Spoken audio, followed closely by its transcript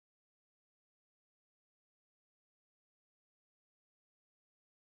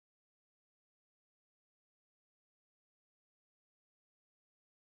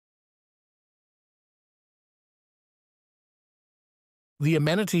The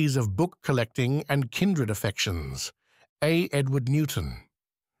Amenities of Book Collecting and Kindred Affections, A.Edward Newton.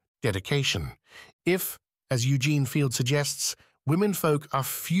 Dedication. If, as Eugene Field suggests, womenfolk are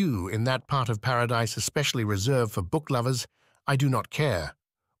few in that part of paradise especially reserved for book lovers, I do not care.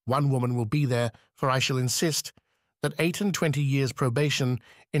 One woman will be there, for I shall insist that 28 years probation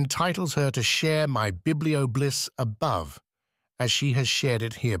entitles her to share my biblio-bliss above, as she has shared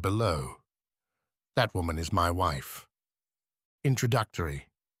it here below. That woman is my wife. Introductory.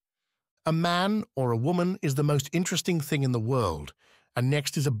 A man or a woman is the most interesting thing in the world, and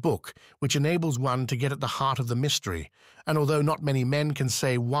next is a book, which enables one to get at the heart of the mystery, and although not many men can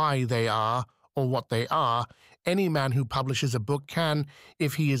say why they are or what they are, any man who publishes a book can,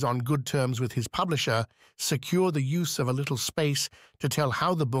 if he is on good terms with his publisher, secure the use of a little space to tell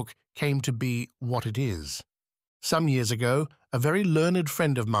how the book came to be what it is. Some years ago, a very learned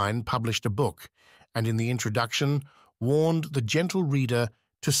friend of mine published a book, and in the introduction warned the gentle reader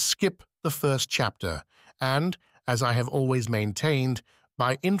to skip the first chapter, and, as I have always maintained,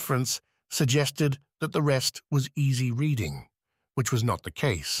 by inference suggested that the rest was easy reading, which was not the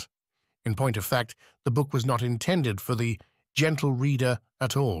case. In point of fact, the book was not intended for the gentle reader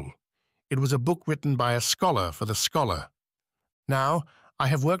at all. It was a book written by a scholar for the scholar. Now, I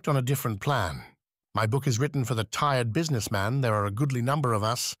have worked on a different plan. My book is written for the tired businessman, there are a goodly number of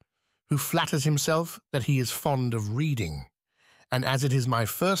us, who flatters himself that he is fond of reading. And as it is my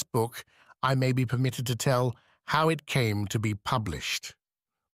first book, I may be permitted to tell how it came to be published.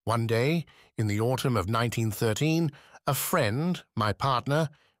 One day, in the autumn of 1913, a friend, my partner,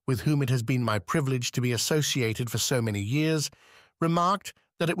 with whom it has been my privilege to be associated for so many years, remarked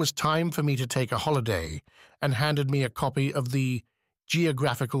that it was time for me to take a holiday and handed me a copy of the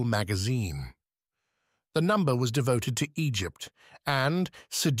Geographical Magazine. The number was devoted to Egypt, and,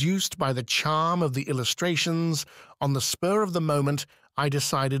 seduced by the charm of the illustrations, on the spur of the moment I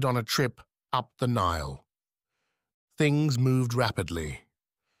decided on a trip up the Nile. Things moved rapidly.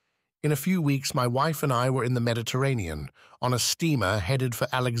 In a few weeks my wife and I were in the Mediterranean, on a steamer headed for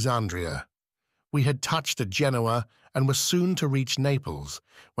Alexandria. We had touched at Genoa and were soon to reach Naples,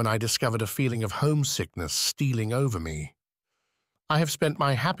 when I discovered a feeling of homesickness stealing over me. I have spent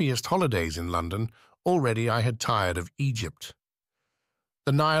my happiest holidays in London. Already I had tired of Egypt.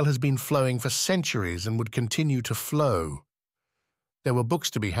 The Nile has been flowing for centuries and would continue to flow. There were books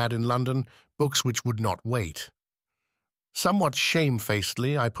to be had in London, books which would not wait. Somewhat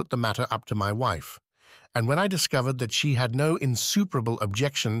shamefacedly, I put the matter up to my wife, and when I discovered that she had no insuperable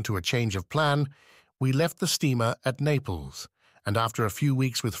objection to a change of plan, we left the steamer at Naples, and after a few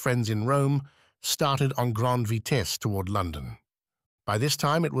weeks with friends in Rome, started en grande vitesse toward London. By this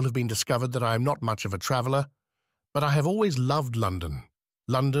time it will have been discovered that I am not much of a traveller, but I have always loved London.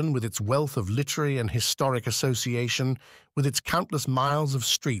 London, with its wealth of literary and historic association, with its countless miles of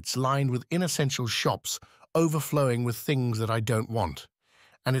streets lined with inessential shops overflowing with things that I don't want,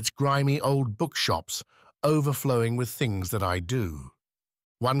 and its grimy old bookshops overflowing with things that I do.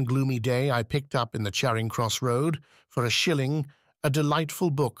 One gloomy day I picked up in the Charing Cross Road, for £1, a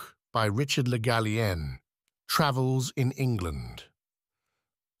delightful book by Richard Le Gallienne, Travels in England.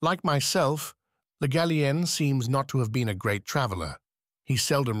 Like myself, Le Gallienne seems not to have been a great traveller. He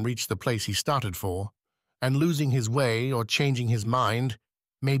seldom reached the place he started for, and losing his way or changing his mind,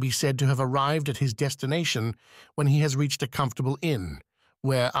 may be said to have arrived at his destination when he has reached a comfortable inn,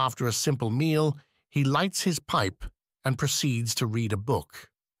 where, after a simple meal, he lights his pipe and proceeds to read a book.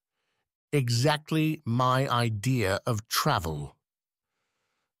 Exactly my idea of travel.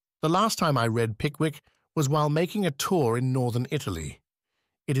 The last time I read Pickwick was while making a tour in northern Italy.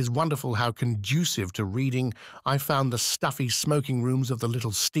 It is wonderful how conducive to reading I found the stuffy smoking rooms of the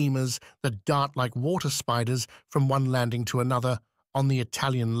little steamers that dart like water spiders from one landing to another on the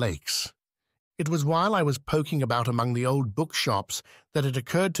Italian lakes. It was while I was poking about among the old bookshops that it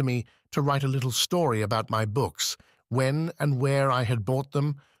occurred to me to write a little story about my books, when and where I had bought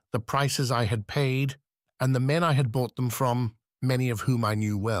them, the prices I had paid, and the men I had bought them from, many of whom I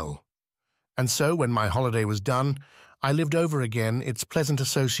knew well. And so, when my holiday was done, I lived over again its pleasant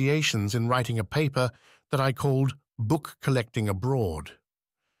associations in writing a paper that I called Book Collecting Abroad.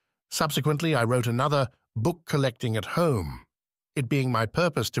 Subsequently, I wrote another, Book Collecting at Home, it being my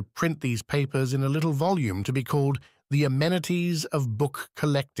purpose to print these papers in a little volume to be called The Amenities of Book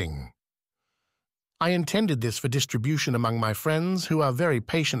Collecting. I intended this for distribution among my friends, who are very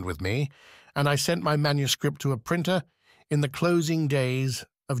patient with me, and I sent my manuscript to a printer in the closing days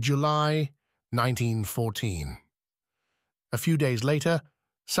of July 1914. A few days later,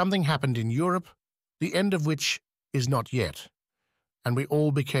 something happened in Europe, the end of which is not yet, and we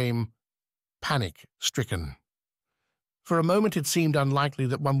all became panic-stricken. For a moment it seemed unlikely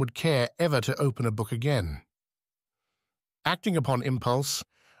that one would care ever to open a book again. Acting upon impulse,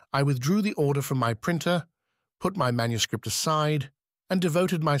 I withdrew the order from my printer, put my manuscript aside, and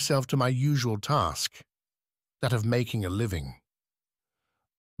devoted myself to my usual task, that of making a living.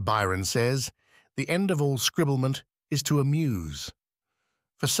 Byron says, "The end of all scribblement is to amuse."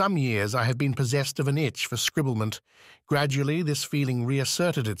 For some years I have been possessed of an itch for scribblement. Gradually this feeling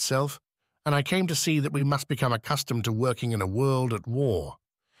reasserted itself, and I came to see that we must become accustomed to working in a world at war,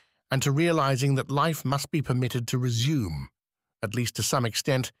 and to realizing that life must be permitted to resume, at least to some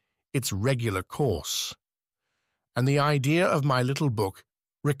extent, its regular course. And the idea of my little book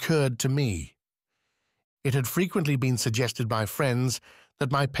recurred to me. It had frequently been suggested by friends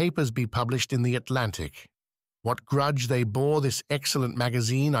that my papers be published in the Atlantic. What grudge they bore this excellent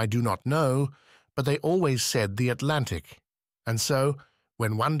magazine I do not know, but they always said the Atlantic. And so,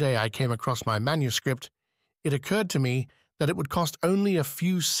 when one day I came across my manuscript, it occurred to me that it would cost only a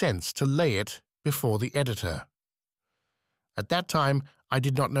few cents to lay it before the editor. At that time, I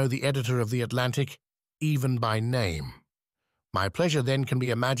did not know the editor of the Atlantic, even by name. My pleasure then can be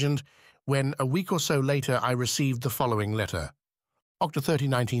imagined when, a week or so later, I received the following letter. October 30,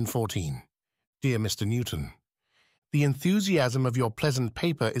 1914. Dear Mr. Newton, the enthusiasm of your pleasant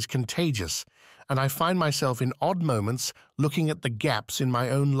paper is contagious, and I find myself in odd moments looking at the gaps in my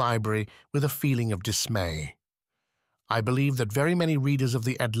own library with a feeling of dismay. I believe that very many readers of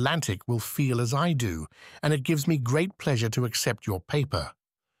the Atlantic will feel as I do, and it gives me great pleasure to accept your paper.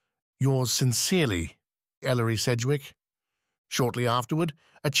 Yours sincerely, Ellery Sedgwick. Shortly afterward,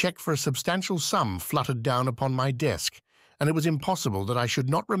 a cheque for a substantial sum fluttered down upon my desk, and it was impossible that I should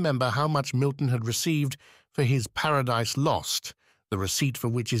not remember how much Milton had received for his Paradise Lost, the receipt for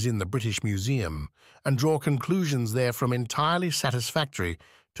which is in the British Museum, and draw conclusions therefrom entirely satisfactory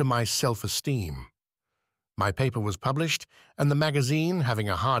to my self-esteem. My paper was published, and the magazine, having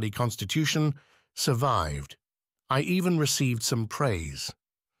a hardy constitution, survived. I even received some praise.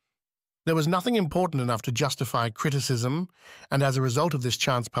 There was nothing important enough to justify criticism, and as a result of this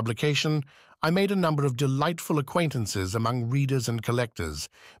chance publication, I made a number of delightful acquaintances among readers and collectors,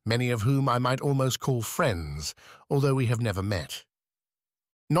 many of whom I might almost call friends, although we have never met.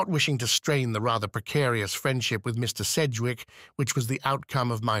 Not wishing to strain the rather precarious friendship with Mr. Sedgwick, which was the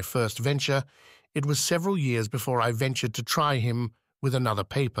outcome of my first venture, it was several years before I ventured to try him with another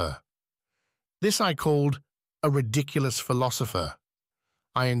paper. This I called A Ridiculous Philosopher.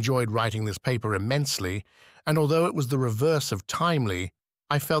 I enjoyed writing this paper immensely, and although it was the reverse of timely,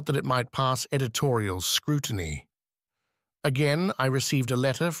 I felt that it might pass editorial scrutiny. Again, I received a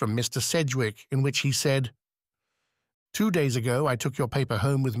letter from Mr. Sedgwick in which he said, "2 days ago I took your paper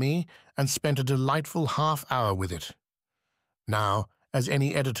home with me and spent a delightful half-hour with it. Now, as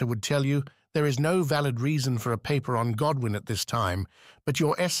any editor would tell you, there is no valid reason for a paper on Godwin at this time, but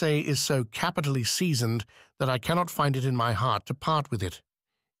your essay is so capitally seasoned that I cannot find it in my heart to part with it.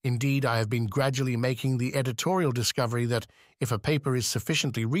 Indeed, I have been gradually making the editorial discovery that if a paper is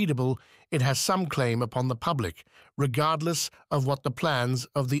sufficiently readable, it has some claim upon the public, regardless of what the plans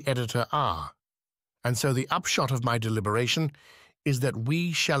of the editor are. And so the upshot of my deliberation is that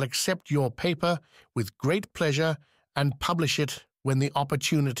we shall accept your paper with great pleasure and publish it when the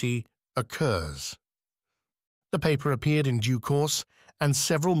opportunity occurs." The paper appeared in due course, and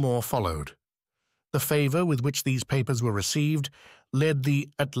several more followed. The favor with which these papers were received led the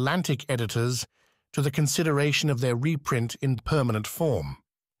Atlantic editors to the consideration of their reprint in permanent form,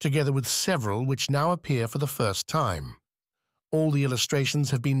 together with several which now appear for the first time. All the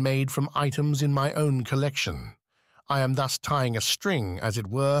illustrations have been made from items in my own collection. I am thus tying a string, as it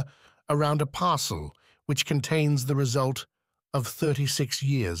were, around a parcel which contains the result of 36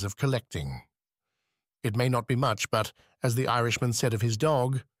 years of collecting. It may not be much, but, as the Irishman said of his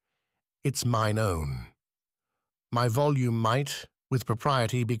dog, it's mine own. My volume might, with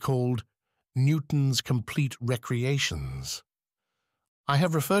propriety, be called Newton's Complete Recreations. I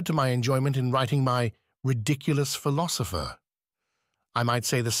have referred to my enjoyment in writing my Ridiculous Philosopher. I might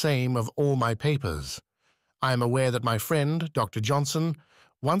say the same of all my papers. I am aware that my friend, Dr. Johnson,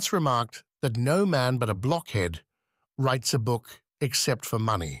 once remarked that no man but a blockhead writes a book except for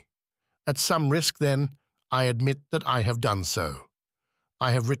money. At some risk, then, I admit that I have done so.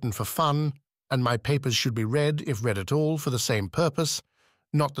 I have written for fun, and my papers should be read, if read at all, for the same purpose,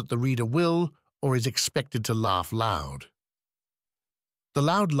 not that the reader will or is expected to laugh loud. The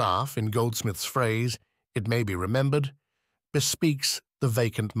loud laugh, in Goldsmith's phrase, it may be remembered, bespeaks the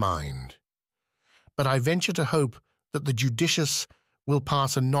vacant mind. But I venture to hope that the judicious will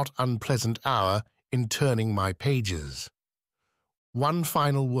pass a not unpleasant hour in turning my pages. One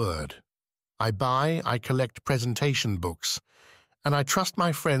final word. I collect presentation books, and I trust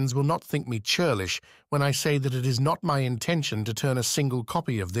my friends will not think me churlish when I say that it is not my intention to turn a single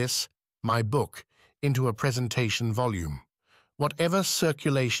copy of this, my book, into a presentation volume. Whatever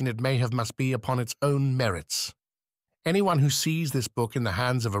circulation it may have must be upon its own merits. Anyone who sees this book in the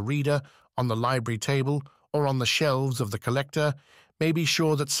hands of a reader, on the library table, or on the shelves of the collector, may be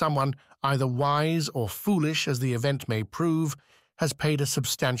sure that someone, either wise or foolish as the event may prove, has paid a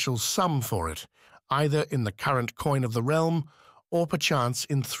substantial sum for it, either in the current coin of the realm, or perchance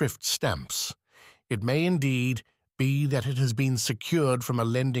in thrift stamps. It may indeed be that it has been secured from a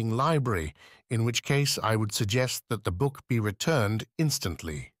lending library, in which case I would suggest that the book be returned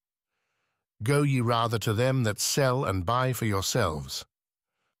instantly. Go ye rather to them that sell and buy for yourselves.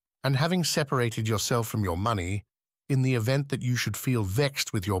 And having separated yourself from your money, in the event that you should feel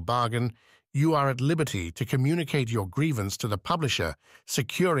vexed with your bargain, you are at liberty to communicate your grievance to the publisher,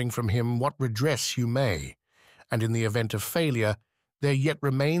 securing from him what redress you may. And in the event of failure, there yet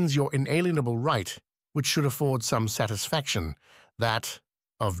remains your inalienable right, which should afford some satisfaction, that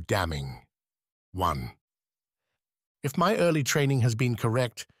of damning. 1. If my early training has been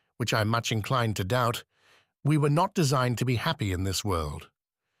correct, which I am much inclined to doubt, we were not designed to be happy in this world.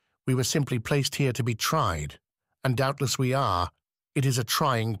 We were simply placed here to be tried, and doubtless we are. It is a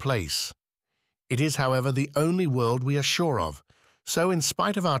trying place. It is, however, the only world we are sure of, so in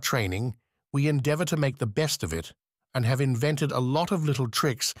spite of our training, we endeavor to make the best of it, and have invented a lot of little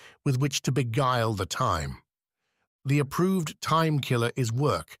tricks with which to beguile the time. The approved time killer is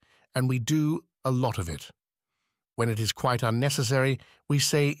work, and we do a lot of it. When it is quite unnecessary, we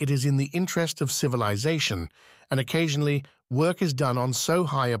say it is in the interest of civilization, and occasionally work is done on so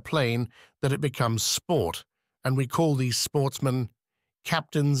high a plane that it becomes sport, and we call these sportsmen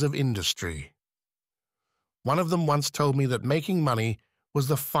captains of industry. One of them once told me that making money was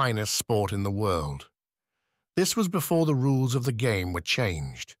the finest sport in the world. This was before the rules of the game were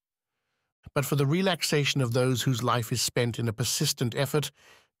changed. But for the relaxation of those whose life is spent in a persistent effort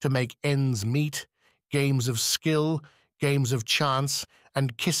to make ends meet, games of skill, games of chance,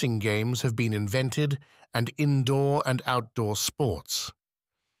 and kissing games have been invented, and indoor and outdoor sports.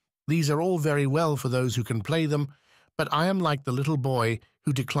 These are all very well for those who can play them, but I am like the little boy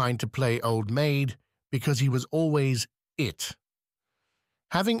who declined to play Old Maid because he was always it.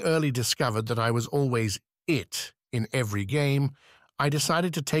 Having early discovered that I was always it in every game, I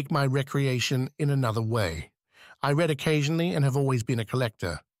decided to take my recreation in another way. I read occasionally and have always been a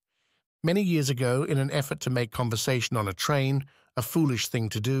collector. Many years ago, in an effort to make conversation on a train, a foolish thing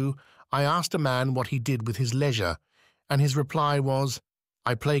to do, I asked a man what he did with his leisure, and his reply was,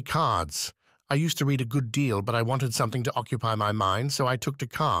 "I play cards. I used to read a good deal, but I wanted something to occupy my mind, so I took to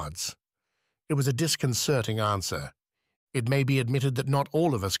cards." It was a disconcerting answer. It may be admitted that not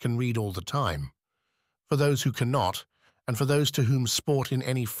all of us can read all the time. For those who cannot, and for those to whom sport in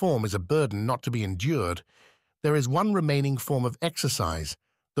any form is a burden not to be endured, there is one remaining form of exercise,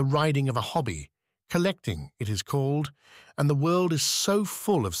 the riding of a hobby. Collecting, it is called, and the world is so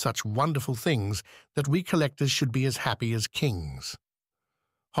full of such wonderful things that we collectors should be as happy as kings.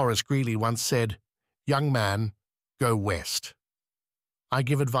 Horace Greeley once said, "Young man, go west." I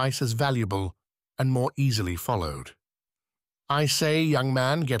give advice as valuable and more easily followed. I say, young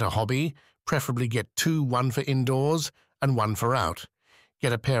man, get a hobby, preferably get two, one for indoors and one for out.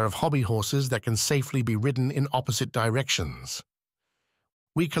 Get a pair of hobby horses that can safely be ridden in opposite directions.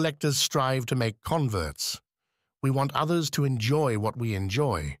 We collectors strive to make converts. We want others to enjoy what we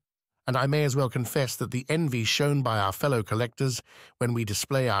enjoy, and I may as well confess that the envy shown by our fellow collectors when we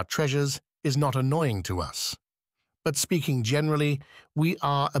display our treasures is not annoying to us. But speaking generally, we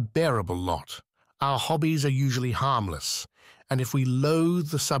are a bearable lot. Our hobbies are usually harmless, and if we loathe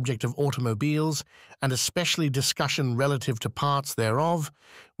the subject of automobiles, and especially discussion relative to parts thereof,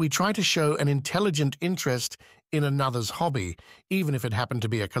 we try to show an intelligent interest in another's hobby, even if it happened to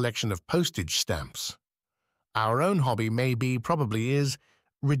be a collection of postage stamps. Our own hobby may be, probably is,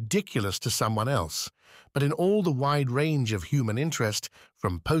 ridiculous to someone else, but in all the wide range of human interest,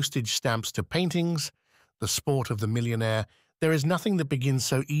 from postage stamps to paintings, the sport of the millionaire, there is nothing that begins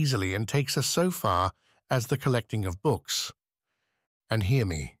so easily and takes us so far as the collecting of books. And hear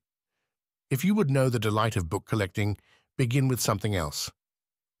me. If you would know the delight of book collecting, begin with something else.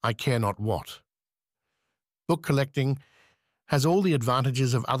 I care not what. Book collecting has all the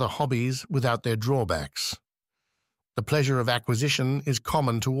advantages of other hobbies without their drawbacks. The pleasure of acquisition is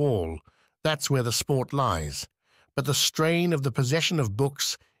common to all. That's where the sport lies. But the strain of the possession of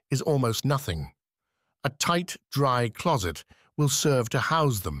books is almost nothing. A tight, dry closet will serve to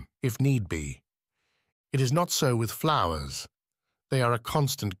house them, if need be. It is not so with flowers. They are a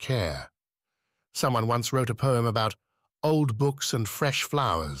constant care. Someone once wrote a poem about old books and fresh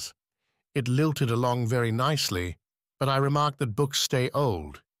flowers. It lilted along very nicely, but I remarked that books stay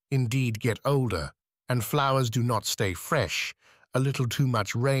old, indeed get older, and flowers do not stay fresh. A little too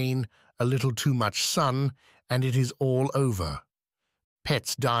much rain, a little too much sun, and it is all over.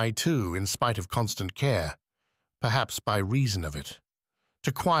 Pets die too, in spite of constant care, perhaps by reason of it.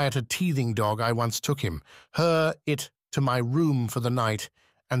 To quiet a teething dog I once took him, it, to my room for the night,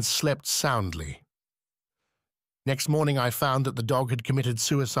 and slept soundly. Next morning I found that the dog had committed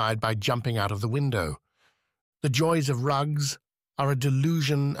suicide by jumping out of the window. The joys of rugs are a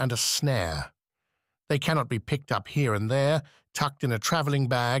delusion and a snare. They cannot be picked up here and there, tucked in a travelling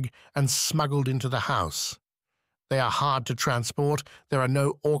bag, and smuggled into the house. They are hard to transport, there are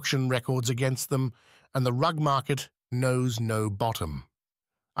no auction records against them, and the rug market knows no bottom.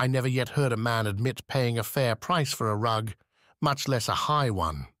 I never yet heard a man admit paying a fair price for a rug, much less a high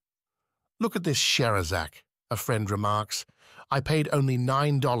one. "Look at this Sherazak," a friend remarks. "I paid only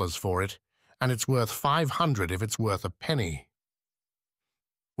 $9 for it, and it's worth $500 if it's worth a penny."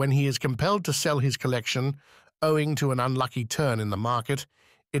 When he is compelled to sell his collection, owing to an unlucky turn in the market,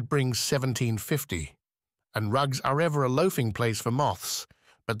 it brings $17.50. And rugs are ever a loafing place for moths,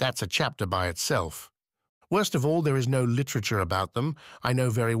 but that's a chapter by itself. Worst of all, there is no literature about them. I know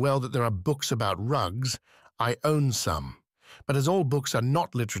very well that there are books about rugs. I own some. But as all books are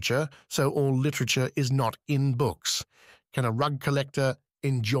not literature, so all literature is not in books. Can a rug collector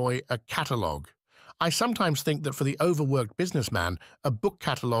enjoy a catalogue? I sometimes think that for the overworked businessman, a book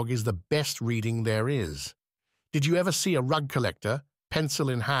catalogue is the best reading there is. Did you ever see a rug collector, pencil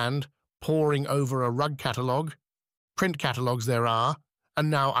in hand, poring over a rug catalogue? Print catalogues there are, and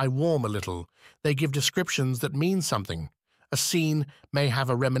now I warm a little. They give descriptions that mean something. A scene may have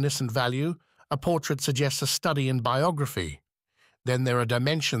a reminiscent value, a portrait suggests a study in biography. Then there are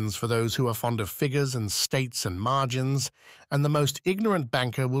dimensions for those who are fond of figures and states and margins, and the most ignorant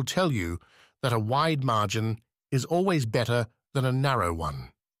banker will tell you that a wide margin is always better than a narrow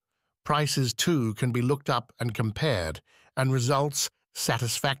one. Prices, too, can be looked up and compared, and results,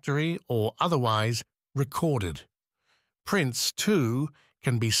 satisfactory or otherwise, recorded. Prints, too,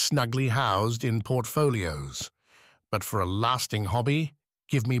 can be snugly housed in portfolios. But for a lasting hobby,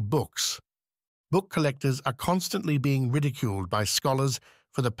 give me books. Book collectors are constantly being ridiculed by scholars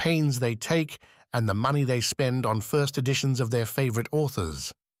for the pains they take and the money they spend on first editions of their favorite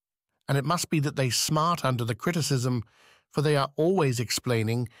authors. And it must be that they smart under the criticism, for they are always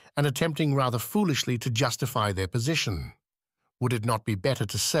explaining and attempting rather foolishly to justify their position. Would it not be better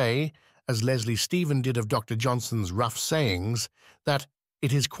to say, as Leslie Stephen did of Dr. Johnson's rough sayings, that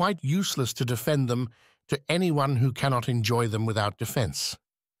it is quite useless to defend them to anyone who cannot enjoy them without defence?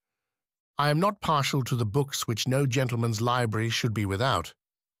 I am not partial to the books which no gentleman's library should be without,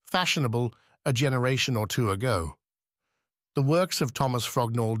 fashionable a generation or two ago. The works of Thomas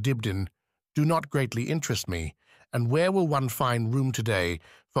Frognall Dibdin do not greatly interest me, and where will one find room today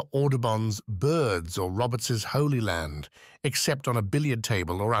for Audubon's Birds or Roberts's Holy Land, except on a billiard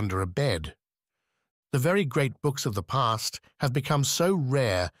table or under a bed? The very great books of the past have become so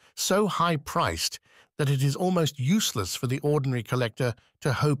rare, so high-priced, that it is almost useless for the ordinary collector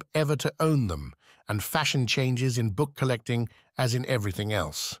to hope ever to own them, and fashion changes in book collecting as in everything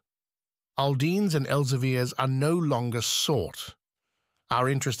else. Aldines and Elzevirs are no longer sought. Our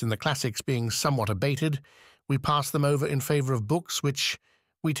interest in the classics being somewhat abated, we pass them over in favour of books which,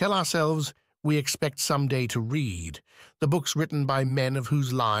 we tell ourselves, we expect some day to read, the books written by men of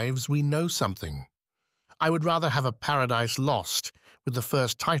whose lives we know something. I would rather have a Paradise Lost with the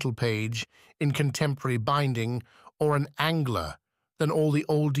first title page in contemporary binding, or an Angler, than all the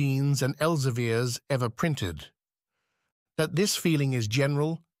Aldines and Elzevirs ever printed. That this feeling is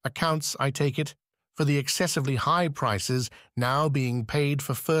general accounts, I take it, for the excessively high prices now being paid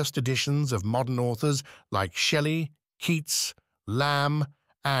for first editions of modern authors like Shelley, Keats, Lamb,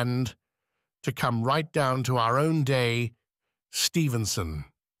 and, to come right down to our own day, Stevenson.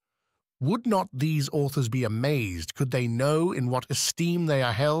 Would not these authors be amazed could they know in what esteem they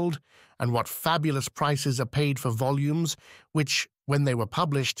are held, and what fabulous prices are paid for volumes which, when they were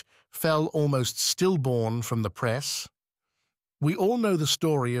published, fell almost stillborn from the press? We all know the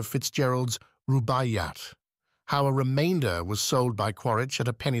story of Fitzgerald's Rubaiyat, how a remainder was sold by Quaritch at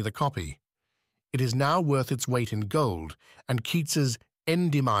a penny the copy. It is now worth its weight in gold, and Keats's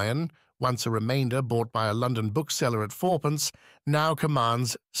Endymion, once a remainder bought by a London bookseller at fourpence, now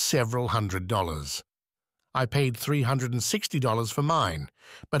commands several $100s. I paid $360 for mine,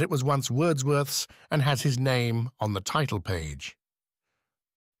 but it was once Wordsworth's and has his name on the title page.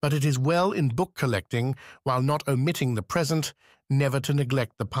 But it is well in book collecting, while not omitting the present, never to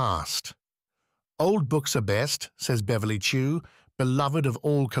neglect the past. Old books are best, says Beverly Chew, beloved of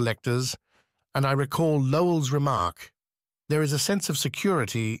all collectors, and I recall Lowell's remark, there is a sense of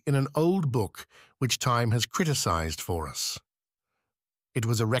security in an old book which time has criticized for us. It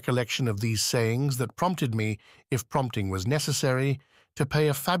was a recollection of these sayings that prompted me, if prompting was necessary, to pay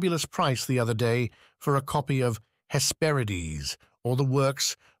a fabulous price the other day for a copy of Hesperides, or the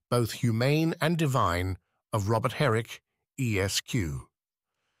works, both humane and divine, of Robert Herrick, Esq.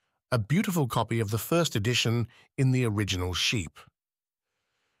 A beautiful copy of the first edition in the original sheep.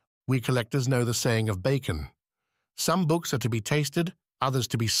 We collectors know the saying of Bacon. Some books are to be tasted, others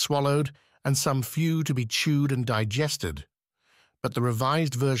to be swallowed, and some few to be chewed and digested. But the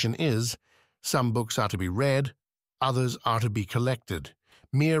revised version is, some books are to be read, others are to be collected.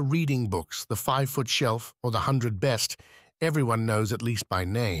 Mere reading books, the 5-foot shelf or the 100 best, everyone knows at least by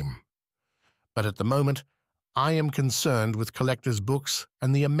name. But at the moment, I am concerned with collectors' books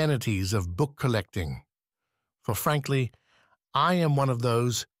and the amenities of book collecting. For frankly, I am one of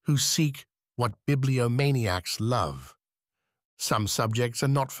those who seek what bibliomaniacs love. Some subjects are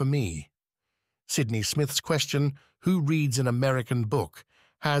not for me. Sydney Smith's question, who reads an American book,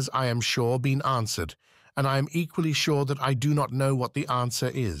 has, I am sure, been answered, and I am equally sure that I do not know what the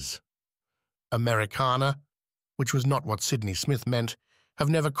answer is. Americana, which was not what Sydney Smith meant, have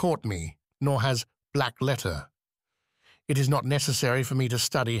never caught me, nor has Black Letter. It is not necessary for me to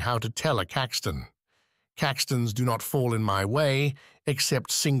study how to tell a Caxton. Caxtons do not fall in my way, except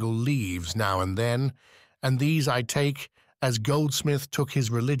single leaves now and then, and these I take, as Goldsmith took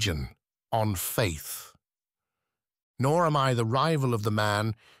his religion, on faith. Nor am I the rival of the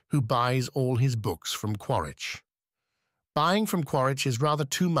man who buys all his books from Quaritch. Buying from Quaritch is rather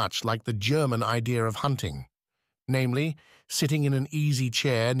too much like the German idea of hunting, namely, sitting in an easy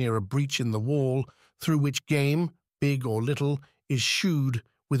chair near a breach in the wall through which game, big or little, is shooed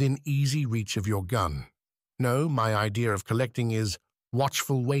within easy reach of your gun. No, my idea of collecting is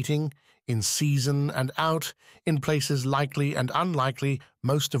watchful waiting, in season and out, in places likely and unlikely,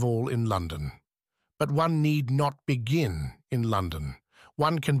 most of all in London. But one need not begin in London.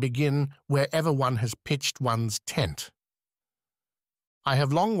 One can begin wherever one has pitched one's tent. I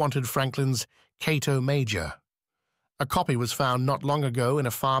have long wanted Franklin's Cato Major. A copy was found not long ago in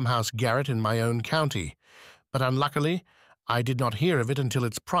a farmhouse garret in my own county, but unluckily I did not hear of it until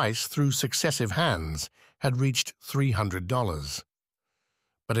its price, through successive hands, had reached $300.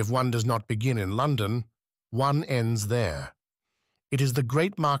 But if one does not begin in London, one ends there. It is the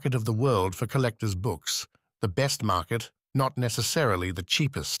great market of the world for collectors' books, the best market, not necessarily the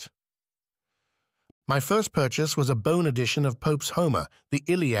cheapest. My first purchase was a bone edition of Pope's Homer, the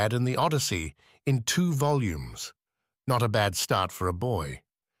Iliad and the Odyssey, in 2 volumes. Not a bad start for a boy.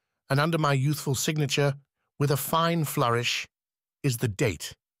 And under my youthful signature, with a fine flourish, is the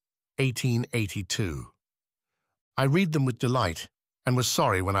date, 1882. I read them with delight, and was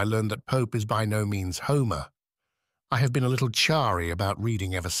sorry when I learned that Pope is by no means Homer. I have been a little chary about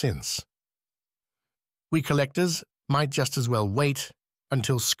reading ever since. We collectors might just as well wait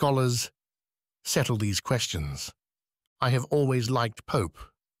until scholars settle these questions. I have always liked Pope.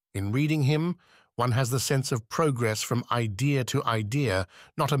 In reading him, one has the sense of progress from idea to idea,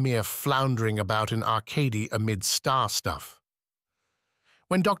 not a mere floundering about in Arcady amid star stuff.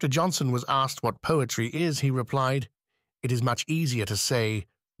 When Dr. Johnson was asked what poetry is, he replied, "It is much easier to say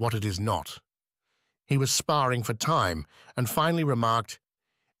what it is not." He was sparring for time, and finally remarked,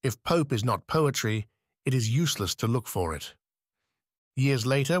 "If Pope is not poetry, it is useless to look for it." Years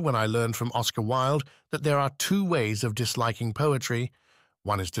later, when I learned from Oscar Wilde that there are 2 ways of disliking poetry,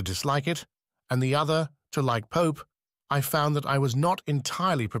 one is to dislike it, and the other to like Pope, I found that I was not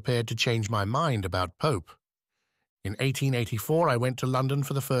entirely prepared to change my mind about Pope. In 1884 I went to London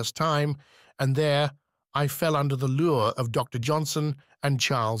for the first time, and there I fell under the lure of Dr. Johnson and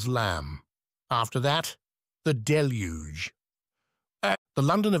Charles Lamb. After that, the deluge. The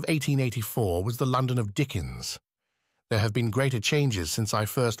London of 1884 was the London of Dickens. There have been greater changes since I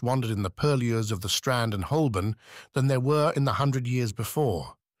first wandered in the purlieus of the Strand and Holborn than there were in the 100 years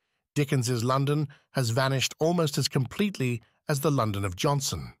before. Dickens's London has vanished almost as completely as the London of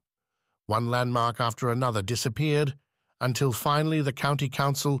Johnson. One landmark after another disappeared, until finally the County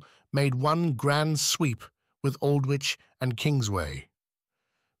Council made one grand sweep with Aldwych and Kingsway.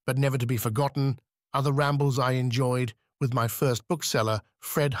 But never to be forgotten are the rambles I enjoyed with my first bookseller,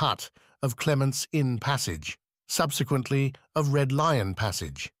 Fred Hutt, of Clement's Inn Passage, subsequently of Red Lion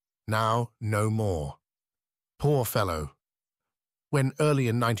Passage, now no more. Poor fellow. When early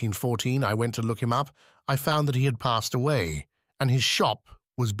in 1914 I went to look him up, I found that he had passed away, and his shop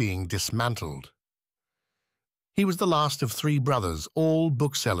was being dismantled. He was the last of 3 brothers, all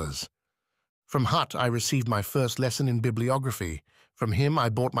booksellers. From Hutt, I received my first lesson in bibliography. From him, I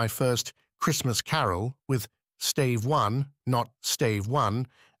bought my first Christmas Carol with stave 1, not stave 1,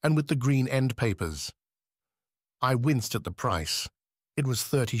 and with the green end papers. I winced at the price. It was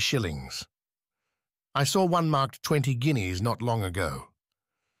 30 shillings. I saw one marked 20 guineas not long ago.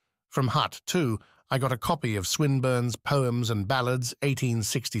 From Hutt, too, I got a copy of Swinburne's Poems and Ballads,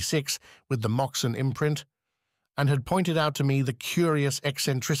 1866, with the Moxon imprint, and had pointed out to me the curious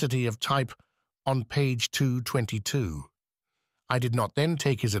eccentricity of type on page 222. I did not then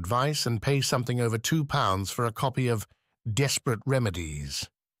take his advice and pay something over £2 for a copy of Desperate Remedies.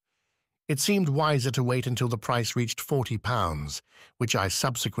 It seemed wiser to wait until the price reached £40, which I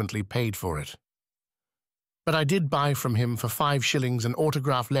subsequently paid for it. But I did buy from him for 5 shillings an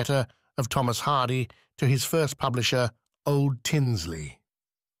autograph letter of Thomas Hardy to his first publisher, Old Tinsley.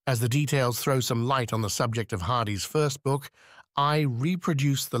 As the details throw some light on the subject of Hardy's first book, I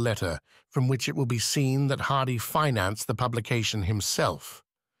reproduced the letter, from which it will be seen that Hardy financed the publication himself.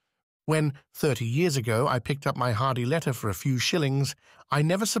 When, 30 years ago, I picked up my Hardy letter for a few shillings, I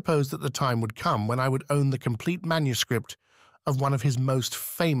never supposed that the time would come when I would own the complete manuscript of one of his most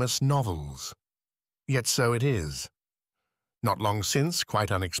famous novels. Yet so it is. Not long since,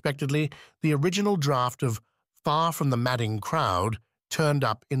 quite unexpectedly, the original draft of Far from the Madding Crowd turned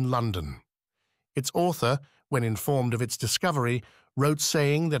up in London. Its author, when informed of its discovery, wrote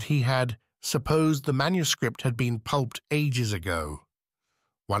saying that he had supposed the manuscript had been pulped ages ago.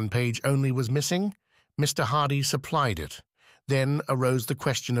 One page only was missing. Mr. Hardy supplied it. Then arose the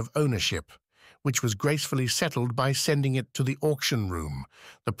question of ownership, which was gracefully settled by sending it to the auction room,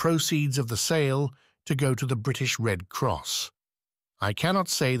 the proceeds of the sale to go to the British Red Cross. I cannot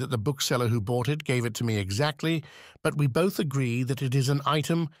say that the bookseller who bought it gave it to me exactly, but we both agree that it is an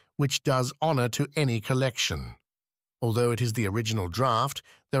item which does honor to any collection. Although it is the original draft,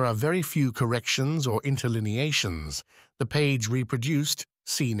 there are very few corrections or interlineations, the page reproduced,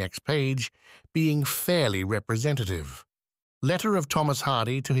 see next page, being fairly representative. Letter of Thomas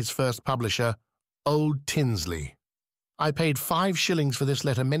Hardy to his first publisher, Old Tinsley. I paid 5 shillings for this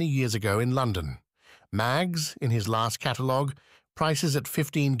letter many years ago in London. Maggs, in his last catalogue, prices at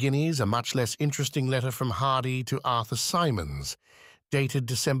 15 guineas a much less interesting letter from Hardy to Arthur Symons, dated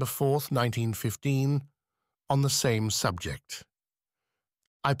December 4th, 1915, on the same subject.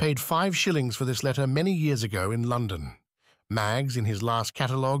 I paid 5 shillings for this letter many years ago in London. Maggs, in his last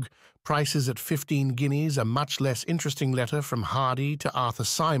catalogue, prices at 15 guineas a much less interesting letter from Hardy to Arthur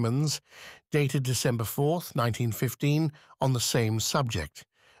Symons, dated December 4th, 1915, on the same subject.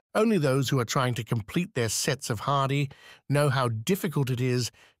 Only those who are trying to complete their sets of Hardy know how difficult it is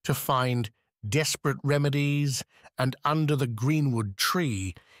to find Desperate Remedies and Under the Greenwood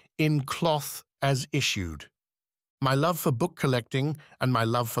Tree in cloth as issued. My love for book collecting and my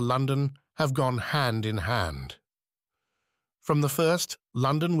love for London have gone hand in hand. From the first,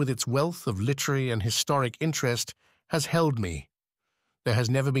 London, with its wealth of literary and historic interest, has held me. There has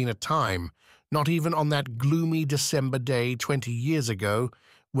never been a time, not even on that gloomy December day 20 years ago,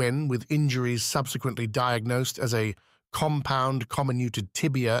 when, with injuries subsequently diagnosed as a compound comminuted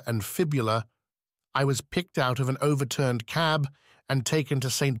tibia and fibula, I was picked out of an overturned cab and taken to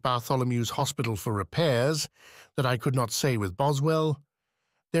St. Bartholomew's Hospital for repairs, that I could not say with Boswell,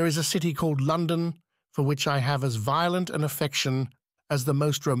 "There is a city called London, for which I have as violent an affection as the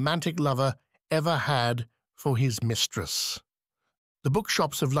most romantic lover ever had for his mistress." The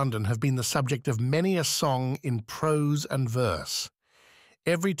bookshops of London have been the subject of many a song in prose and verse.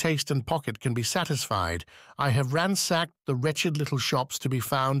 Every taste and pocket can be satisfied. I have ransacked the wretched little shops to be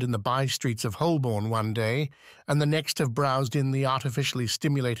found in the by-streets of Holborn one day, and the next have browsed in the artificially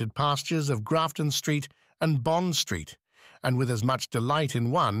stimulated pastures of Grafton Street and Bond Street, and with as much delight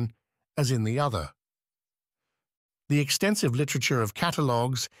in one as in the other. The extensive literature of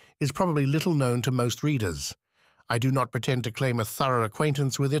catalogues is probably little known to most readers. I do not pretend to claim a thorough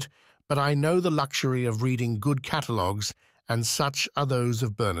acquaintance with it, but I know the luxury of reading good catalogues, and such are those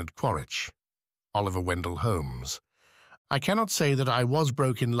of Bernard Quaritch. Oliver Wendell Holmes. I cannot say that I was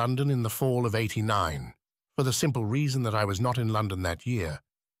broke in London in the fall of '89, for the simple reason that I was not in London that year.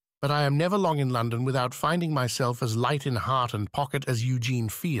 But I am never long in London without finding myself as light in heart and pocket as Eugene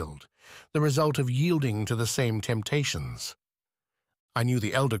Field, the result of yielding to the same temptations. I knew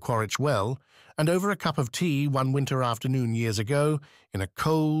the elder Quaritch well, and over a cup of tea one winter afternoon years ago, in a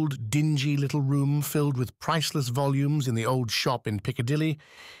cold, dingy little room filled with priceless volumes in the old shop in Piccadilly,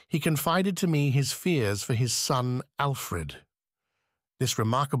 he confided to me his fears for his son Alfred. This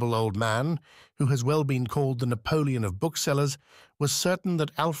remarkable old man, who has well been called the Napoleon of booksellers, was certain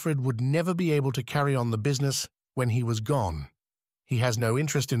that Alfred would never be able to carry on the business when he was gone. He has no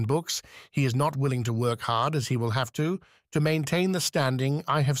interest in books. He is not willing to work hard, as he will have to maintain the standing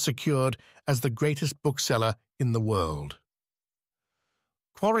I have secured as the greatest bookseller in the world."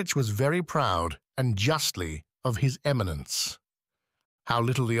 Quaritch was very proud, and justly, of his eminence. How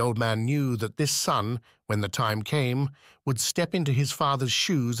little the old man knew that this son, when the time came, would step into his father's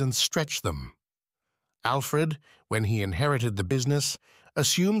shoes and stretch them. Alfred, when he inherited the business,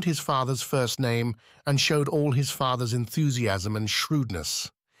 assumed his father's first name and showed all his father's enthusiasm and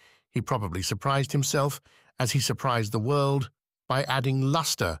shrewdness. He probably surprised himself, as he surprised the world, by adding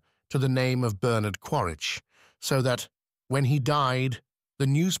lustre to the name of Bernard Quaritch, so that, when he died, the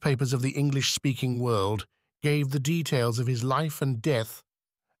newspapers of the English-speaking world gave the details of his life and death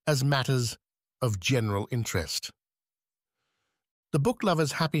as matters of general interest. The book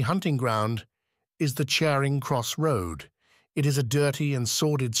lover's happy hunting ground is the Charing Cross Road. It is a dirty and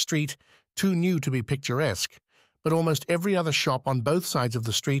sordid street, too new to be picturesque, but almost every other shop on both sides of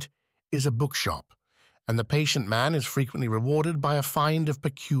the street is a bookshop, and the patient man is frequently rewarded by a find of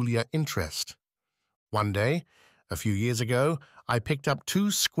peculiar interest. One day, a few years ago, I picked up 2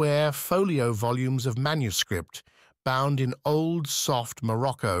 square folio volumes of manuscript, bound in old, soft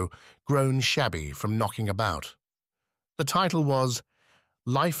Morocco, grown shabby from knocking about. The title was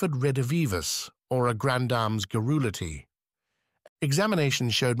Lyford Redivivus, or a Grandam's Garrulity.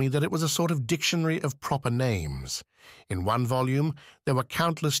 Examination showed me that it was a sort of dictionary of proper names. In one volume there were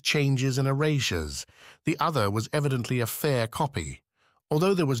countless changes and erasures. The other was evidently a fair copy.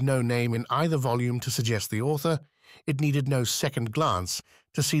 Although there was no name in either volume to suggest the author, it needed no second glance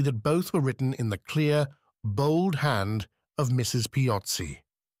to see that both were written in the clear, bold hand of Mrs. Piozzi.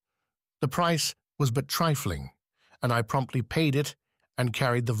 The price was but trifling, and I promptly paid it and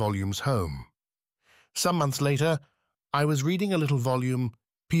carried the volumes home. Some months later, I was reading a little volume,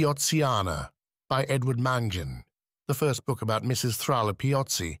 Piozziana, by Edward Mangan, the first book about Mrs. Thrale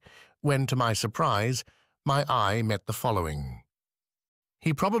Piozzi, when, to my surprise, my eye met the following.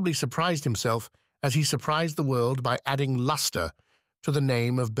 He probably surprised himself as he surprised the world by adding lustre to the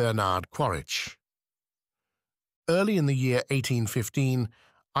name of Bernard Quaritch. Early in the year 1815,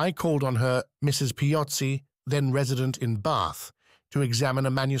 I called on her, Mrs. Piozzi, then resident in Bath, to examine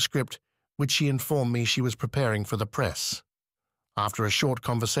a manuscript which she informed me she was preparing for the press. After a short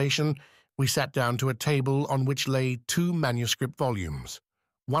conversation, we sat down to a table on which lay 2 manuscript volumes,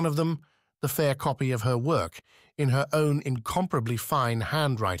 one of them the fair copy of her work, in her own incomparably fine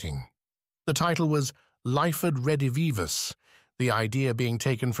handwriting. The title was Lyford Redivivus, the idea being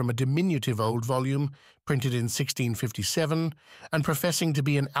taken from a diminutive old volume printed in 1657 and professing to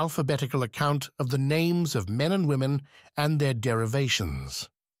be an alphabetical account of the names of men and women and their derivations.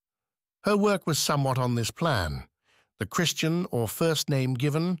 Her work was somewhat on this plan: the Christian or first name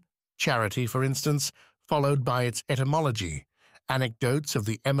given, charity for instance, followed by its etymology, anecdotes of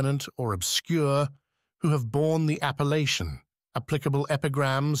the eminent or obscure who have borne the appellation, applicable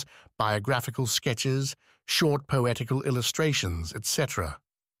epigrams, biographical sketches, short poetical illustrations, etc.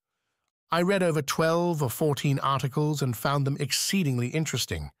 I read over 12 or 14 articles and found them exceedingly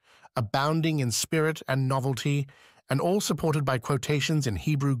interesting, abounding in spirit and novelty, and all supported by quotations in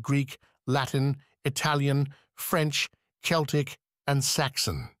Hebrew, Greek, Latin, Italian, French, Celtic, and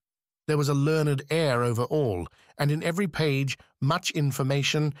Saxon. There was a learned air over all, and in every page much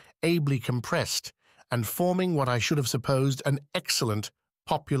information ably compressed, and forming what I should have supposed an excellent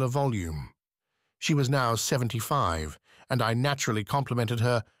popular volume. She was now 75, and I naturally complimented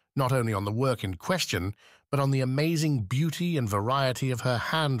her not only on the work in question, but on the amazing beauty and variety of her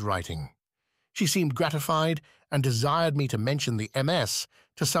handwriting. She seemed gratified and desired me to mention the MS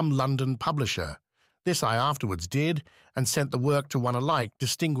to some London publisher. This I afterwards did, and sent the work to one alike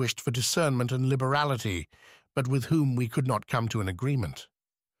distinguished for discernment and liberality, but with whom we could not come to an agreement.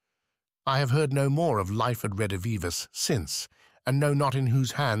 I have heard no more of Lyford Redivivus since, and know not in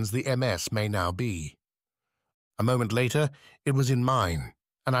whose hands the MS may now be. A moment later it was in mine,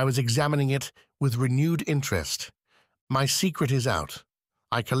 and I was examining it with renewed interest. My secret is out.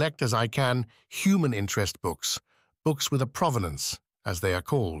 I collect as I can human interest books, books with a provenance, as they are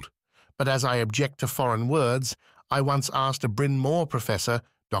called. But as I object to foreign words, I once asked a Bryn Mawr professor,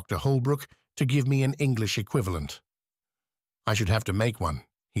 Dr. Holbrook, to give me an English equivalent. I should have to make one,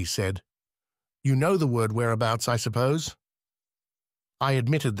 he said. You know the word whereabouts, I suppose? I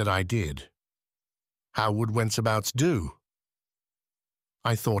admitted that I did. How would whenceabouts do?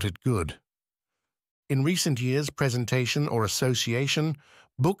 I thought it good. In recent years, presentation or association,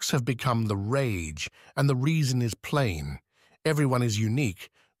 books have become the rage, and the reason is plain. Everyone is unique,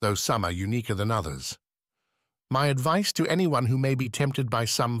 though some are uniquer than others. My advice to anyone who may be tempted by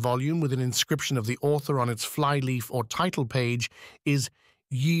some volume with an inscription of the author on its flyleaf or title page is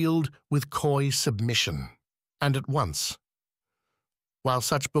yield with coy submission, and at once. While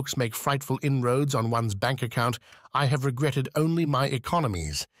such books make frightful inroads on one's bank account, I have regretted only my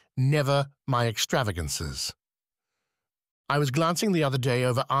economies, never my extravagances. I was glancing the other day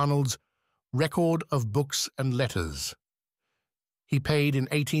over Arnold's Record of Books and Letters. He paid in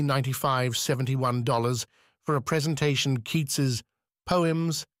 1895 $71 for a presentation Keats's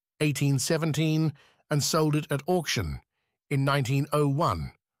Poems, 1817, and sold it at auction in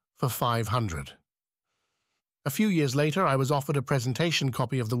 1901 for $500. A few years later, I was offered a presentation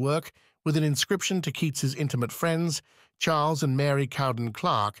copy of the work with an inscription to Keats's intimate friends, Charles and Mary Cowden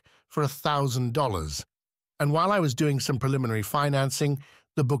Clarke, for $1,000. And while I was doing some preliminary financing,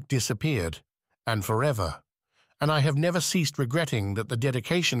 the book disappeared, and forever. And I have never ceased regretting that the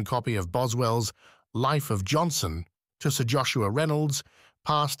dedication copy of Boswell's Life of Johnson to Sir Joshua Reynolds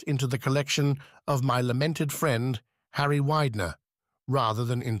passed into the collection of my lamented friend Harry Widener, rather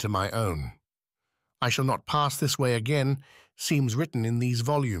than into my own. I shall not pass this way again, seems written in these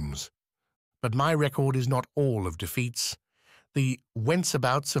volumes. But my record is not all of defeats. The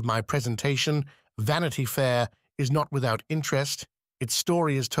whenceabouts of my presentation, Vanity Fair, is not without interest. Its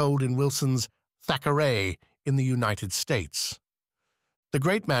story is told in Wilson's Thackeray in the United States. The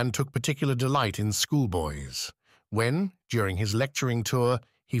great man took particular delight in schoolboys. When, during his lecturing tour,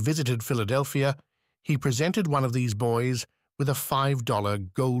 he visited Philadelphia, he presented one of these boys with a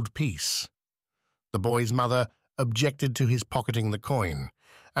 $5 gold piece. The boy's mother objected to his pocketing the coin,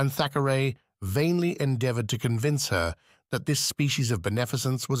 and Thackeray vainly endeavored to convince her that this species of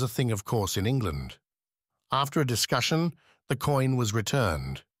beneficence was a thing of course in England. After a discussion, the coin was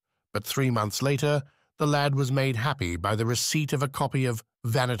returned, but 3 months later, the lad was made happy by the receipt of a copy of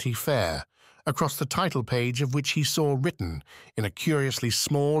Vanity Fair, across the title page of which he saw written, in a curiously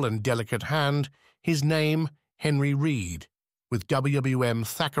small and delicate hand, his name, Henry Reed, with W.M.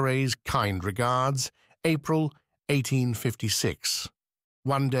 Thackeray's kind regards, April 1856.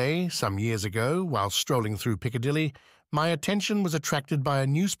 One day, some years ago, while strolling through Piccadilly, my attention was attracted by a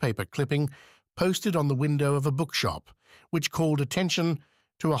newspaper clipping posted on the window of a bookshop, which called attention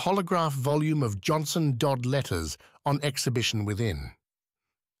to a holograph volume of Johnson Dodd letters on exhibition within.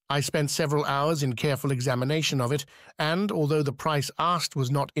 I spent several hours in careful examination of it, and, although the price asked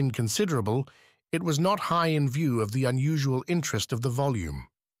was not inconsiderable, it was not high in view of the unusual interest of the volume.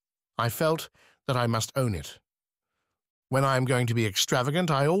 I felt that I must own it. When I am going to be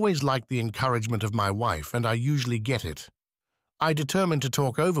extravagant, I always like the encouragement of my wife, and I usually get it. I determined to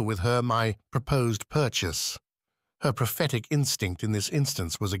talk over with her my proposed purchase. Her prophetic instinct in this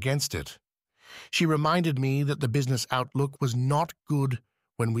instance was against it. She reminded me that the business outlook was not good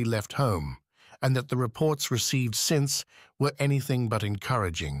when we left home, and that the reports received since were anything but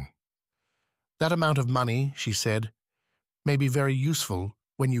encouraging. That amount of money, she said, may be very useful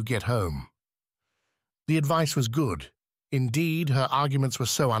when you get home. The advice was good. Indeed, her arguments were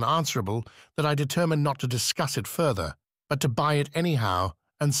so unanswerable that I determined not to discuss it further, but to buy it anyhow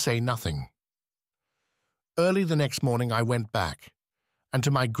and say nothing. Early the next morning I went back, and to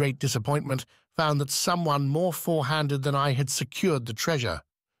my great disappointment found that someone more forehanded than I had secured the treasure.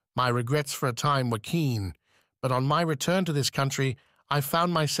 My regrets for a time were keen, but on my return to this country I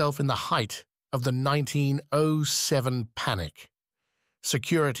found myself in the height of the 1907 panic.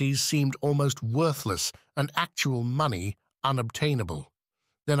 Securities seemed almost worthless and actual money unobtainable.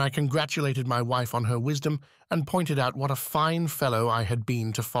 Then I congratulated my wife on her wisdom and pointed out what a fine fellow I had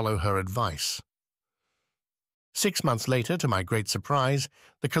been to follow her advice. 6 months later, to my great surprise,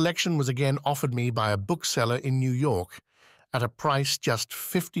 the collection was again offered me by a bookseller in New York at a price just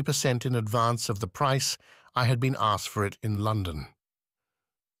 50% in advance of the price I had been asked for it in London.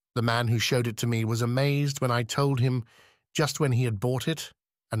 The man who showed it to me was amazed when I told him just when he had bought it,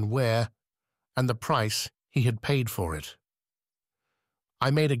 and where, and the price he had paid for it.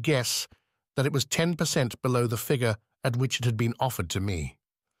 I made a guess that it was 10% below the figure at which it had been offered to me.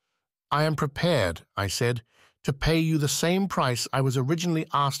 "I am prepared," I said, "to pay you the same price I was originally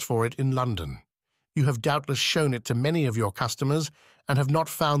asked for it in London. You have doubtless shown it to many of your customers and have not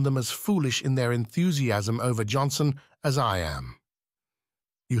found them as foolish in their enthusiasm over Johnson as I am.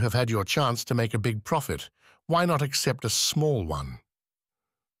 You have had your chance to make a big profit. Why not accept a small one?"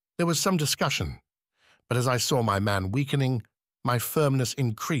 There was some discussion, but as I saw my man weakening, my firmness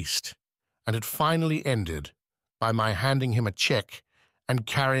increased, and it finally ended by my handing him a check and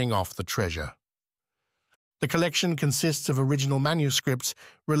carrying off the treasure. The collection consists of original manuscripts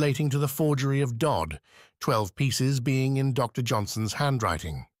relating to the forgery of Dodd, 12 pieces being in Dr. Johnson's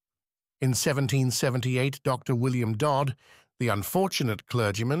handwriting. In 1778, Dr. William Dodd, the unfortunate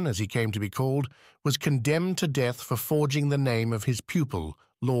clergyman, as he came to be called, was condemned to death for forging the name of his pupil,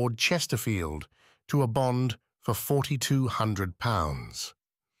 Lord Chesterfield, to a bond for £4,200.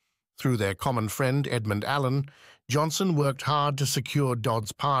 Through their common friend Edmund Allen, Johnson worked hard to secure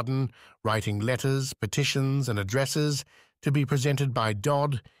Dodd's pardon, writing letters, petitions, and addresses to be presented by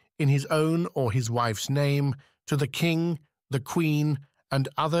Dodd in his own or his wife's name to the King, the Queen, and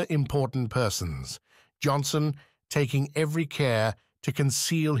other important persons, Johnson taking every care to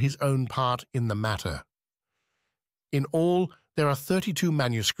conceal his own part in the matter. In all, there are 32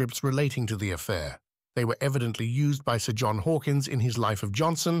 manuscripts relating to the affair. They were evidently used by Sir John Hawkins in his Life of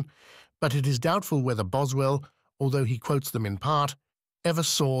Johnson, but it is doubtful whether Boswell, although he quotes them in part, ever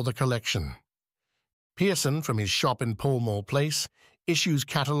saw the collection. Pearson, from his shop in Pall Mall Place, issues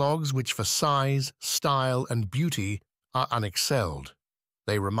catalogues which for size, style, and beauty are unexcelled.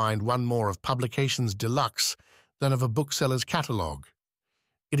 They remind one more of publications deluxe than of a bookseller's catalogue.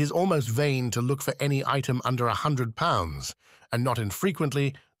 It is almost vain to look for any item under £100, and not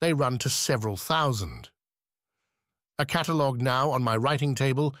infrequently they run to several thousand. A catalogue now on my writing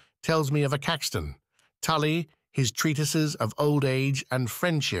table tells me of a Caxton, Tully, his treatises of old age and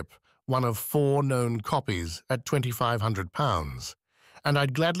friendship, one of 4 known copies, at £2,500, and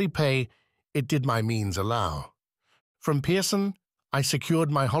I'd gladly pay it did my means allow. From Pearson, I secured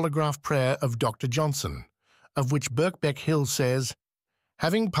my holograph prayer of Dr. Johnson, of which Birkbeck Hill says,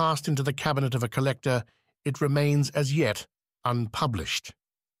 "Having passed into the cabinet of a collector, it remains as yet unpublished.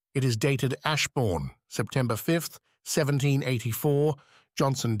 It is dated Ashbourne, September 5th, 1784.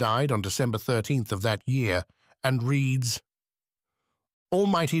 Johnson died on December 13th of that year, and reads,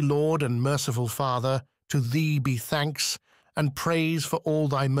 Almighty Lord and merciful Father, to Thee be thanks and praise for all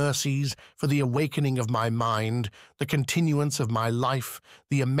Thy mercies, for the awakening of my mind, the continuance of my life,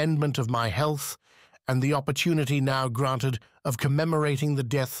 the amendment of my health, and the opportunity now granted of commemorating the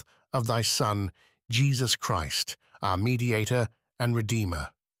death of Thy Son, Jesus Christ, our Mediator and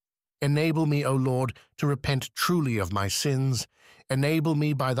Redeemer. Enable me, O Lord, to repent truly of my sins. Enable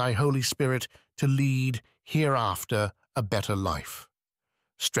me by Thy Holy Spirit to lead hereafter a better life.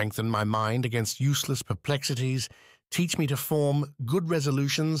 Strengthen my mind against useless perplexities. Teach me to form good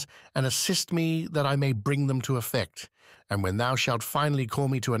resolutions, and assist me that I may bring them to effect. And when Thou shalt finally call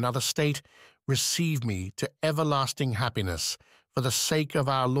me to another state, receive me to everlasting happiness, for the sake of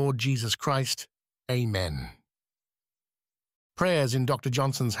our Lord Jesus Christ. Amen. Prayers in Dr.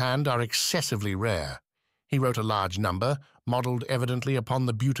 Johnson's hand are excessively rare. He wrote a large number, modelled evidently upon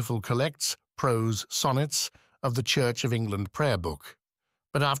the beautiful collects, prose sonnets, of the Church of England prayer book.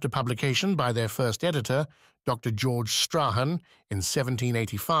 But after publication by their first editor, Dr. George Strahan, in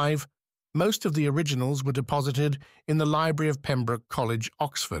 1785, most of the originals were deposited in the library of Pembroke College,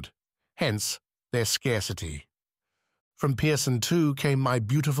 Oxford, hence their scarcity. From Pearson, too, came my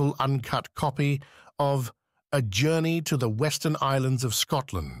beautiful uncut copy of A Journey to the Western Islands of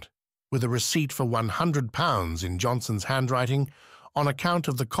Scotland, with a receipt for £100 in Johnson's handwriting on account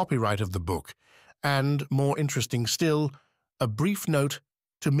of the copyright of the book, and, more interesting still, a brief note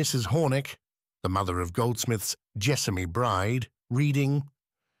to Mrs. Horneck, the mother of Goldsmith's Jessamy Bride, reading,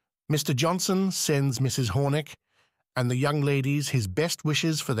 Mr. Johnson sends Mrs. Horneck and the young ladies his best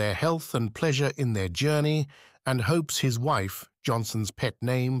wishes for their health and pleasure in their journey, and hopes his wife, Johnson's pet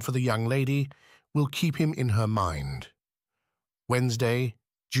name for the young lady, will keep him in her mind. Wednesday,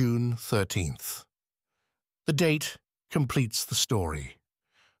 June 13th. The date completes the story.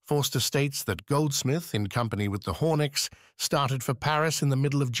 Forster states that Goldsmith, in company with the Hornecks, started for Paris in the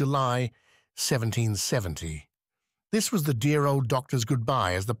middle of July, 1770. This was the dear old doctor's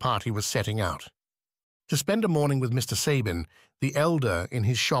goodbye as the party was setting out. To spend a morning with Mr. Sabin, the elder, in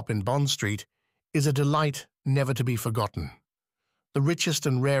his shop in Bond Street, is a delight never to be forgotten. The richest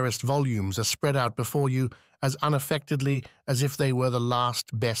and rarest volumes are spread out before you as unaffectedly as if they were the last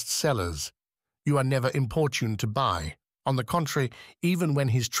best sellers. You are never importuned to buy. On the contrary, even when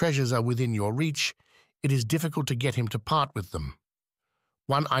his treasures are within your reach, it is difficult to get him to part with them.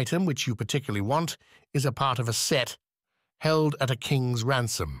 One item which you particularly want is a part of a set held at a king's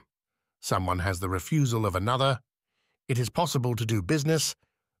ransom. Someone has the refusal of another. It is possible to do business,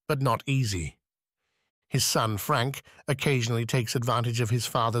 but not easy. His son, Frank, occasionally takes advantage of his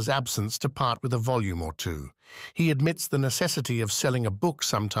father's absence to part with a volume or two. He admits the necessity of selling a book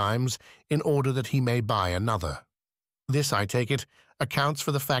sometimes in order that he may buy another. This, I take it, accounts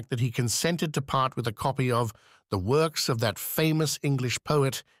for the fact that he consented to part with a copy of the works of that famous English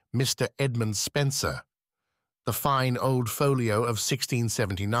poet, Mr. Edmund Spenser, the fine old folio of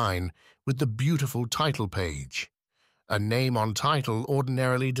 1679, with the beautiful title page. A name on title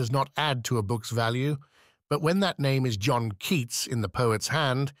ordinarily does not add to a book's value, but when that name is John Keats in the poet's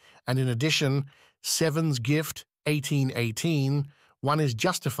hand, and in addition, Seven's Gift, 1818, one is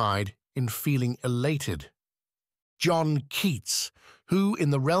justified in feeling elated. John Keats, who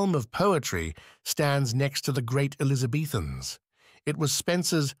in the realm of poetry stands next to the great Elizabethans. It was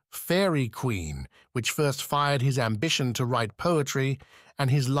Spenser's Fairy Queen which first fired his ambition to write poetry, and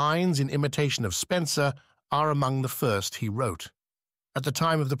his lines in imitation of Spenser are among the first he wrote. At the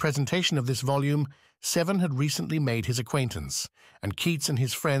time of the presentation of this volume, Seven had recently made his acquaintance, and Keats and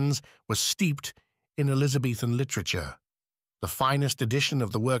his friends were steeped in Elizabethan literature. The finest edition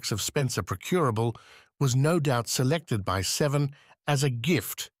of the works of Spenser procurable was no doubt selected by Seven as a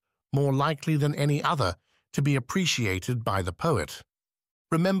gift, more likely than any other, to be appreciated by the poet.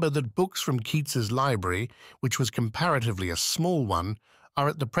 Remember that books from Keats's library, which was comparatively a small one, are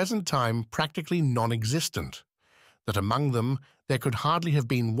at the present time practically non-existent, that among them there could hardly have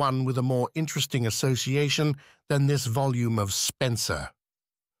been one with a more interesting association than this volume of Spenser.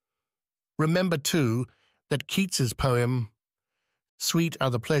 Remember, too, that Keats's poem, "Sweet are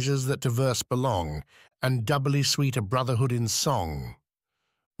the pleasures that to verse belong, and doubly sweet a brotherhood in song,"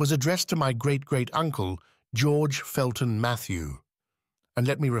 was addressed to my great-great-uncle, George Felton Matthew. And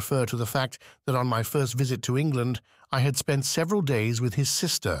let me refer to the fact that on my first visit to England, I had spent several days with his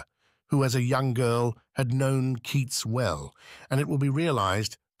sister, who as a young girl had known Keats well, and it will be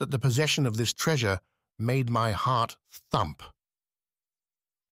realized that the possession of this treasure made my heart thump.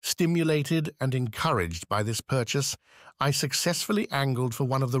 Stimulated and encouraged by this purchase, I successfully angled for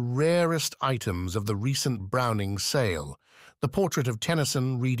one of the rarest items of the recent Browning sale, the portrait of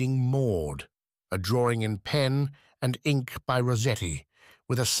Tennyson reading Maud, a drawing in pen and ink by Rossetti,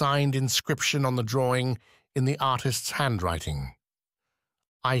 with a signed inscription on the drawing in the artist's handwriting.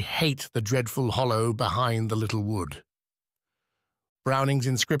 "I hate the dreadful hollow behind the little wood." Browning's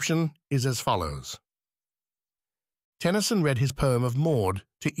inscription is as follows. Tennyson read his poem of Maud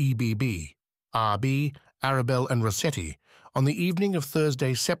to E.B.B., R.B., Arabelle and Rossetti on the evening of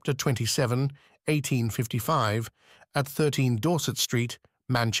Thursday, September 27, 1855, at 13 Dorset Street,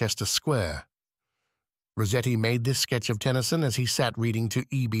 Manchester Square. Rossetti made this sketch of Tennyson as he sat reading to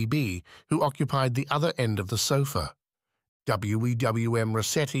E.B.B., who occupied the other end of the sofa. W.E.W.M.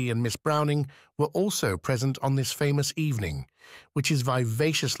 Rossetti and Miss Browning were also present on this famous evening, which is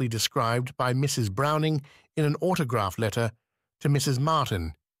vivaciously described by Mrs. Browning in an autograph letter to Mrs.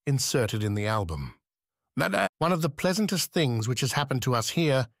 Martin inserted in the album. One of the pleasantest things which has happened to us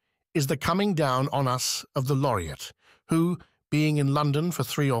here is the coming down on us of the laureate, who, being in London for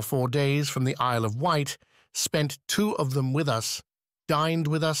 3 or 4 days from the Isle of Wight, spent 2 of them with us, dined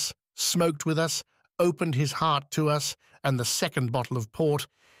with us, smoked with us, opened his heart to us and the second bottle of port,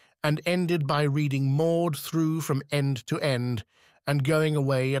 and ended by reading Maud through from end to end, and going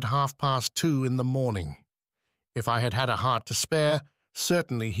away at 2:30 in the morning. If I had had a heart to spare,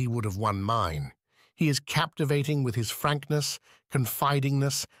 certainly he would have won mine. He is captivating with his frankness,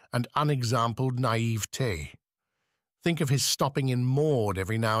 confidingness, and unexampled naivete. Think of his stopping in Maud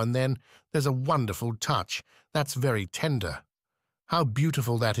every now and then. There's a wonderful touch. That's very tender. How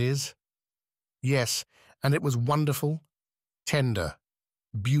beautiful that is. Yes, and it was wonderful, tender,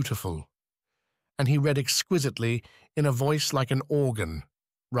 beautiful. And he read exquisitely in a voice like an organ,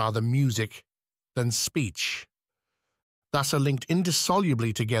 rather music than speech. Thus are linked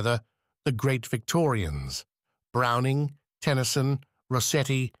indissolubly together the great Victorians, Browning, Tennyson,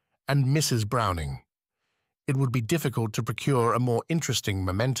 Rossetti, and Mrs. Browning. It would be difficult to procure a more interesting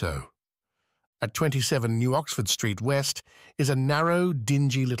memento. At 27 New Oxford Street West is a narrow,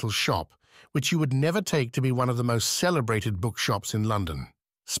 dingy little shop, which you would never take to be one of the most celebrated bookshops in London,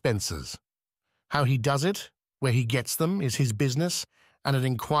 Spenser's. How he does it, where he gets them, is his business, and at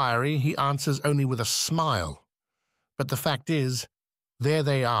inquiry he answers only with a smile. But the fact is, there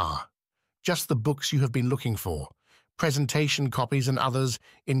they are, just the books you have been looking for, presentation copies and others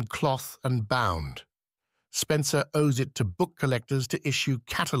in cloth and bound. Spenser owes it to book collectors to issue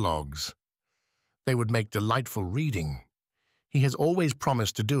catalogues. They would make delightful reading. He has always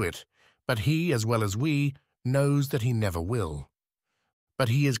promised to do it, but he, as well as we, knows that he never will. But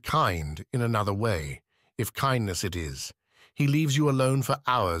he is kind in another way, if kindness it is. He leaves you alone for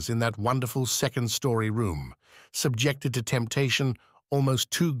hours in that wonderful second-story room, subjected to temptation almost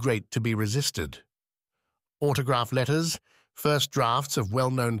too great to be resisted. Autograph letters, first drafts of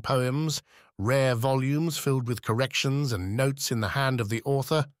well-known poems, rare volumes filled with corrections and notes in the hand of the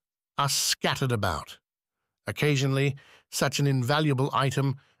author, are scattered about. Occasionally, such an invaluable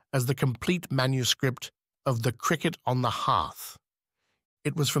item as the complete manuscript of The Cricket on the Hearth.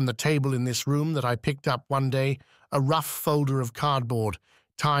 It was from the table in this room that I picked up one day a rough folder of cardboard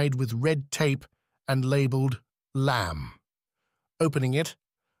tied with red tape and labelled Lamb. Opening it,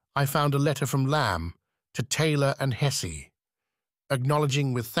 I found a letter from Lamb to Taylor and Hesse,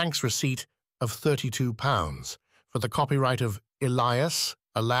 acknowledging with thanks receipt of £32 for the copyright of Elias,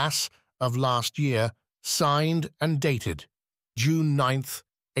 Alas, of last year, signed and dated June 9th,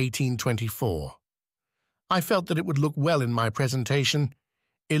 1824. I felt that it would look well in my presentation,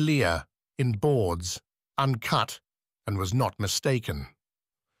 Elia, in boards, uncut, and was not mistaken.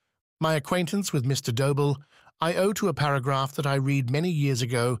 My acquaintance with Mr. Doble I owe to a paragraph that I read many years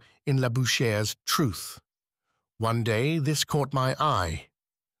ago in Labouchere's Truth. One day this caught my eye.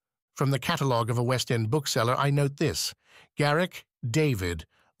 From the catalogue of a West End bookseller I note this: Garrick, David,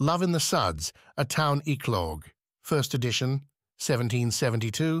 Love in the Suds, A Town Eclogue, first edition,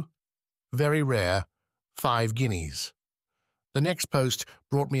 1772, very rare, 5 guineas. The next post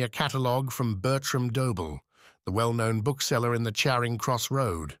brought me a catalogue from Bertram Doble, the well-known bookseller in the Charing Cross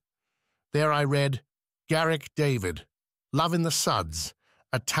Road. There I read, Garrick, David, Love in the Suds,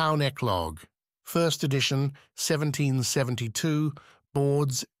 A Town Eclogue, first edition, 1772,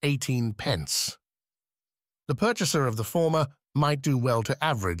 boards 18 pence. The purchaser of the former might do well to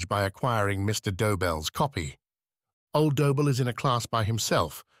average by acquiring Mr. Dobell's copy. Old Doble is in a class by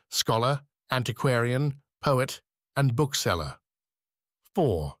himself, scholar, antiquarian, poet, and bookseller.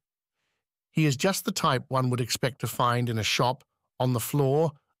 4. He is just the type one would expect to find in a shop on the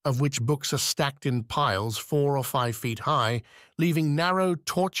floor of which books are stacked in piles 4 or 5 feet high, leaving narrow,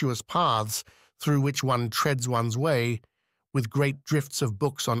 tortuous paths through which one treads one's way, with great drifts of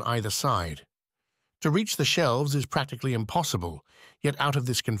books on either side. To reach the shelves is practically impossible, yet out of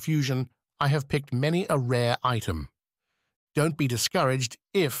this confusion I have picked many a rare item. Don't be discouraged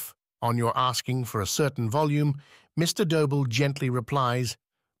if, on your asking for a certain volume, Mr. Doble gently replies,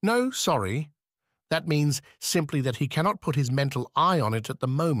 "No, sorry." That means simply that he cannot put his mental eye on it at the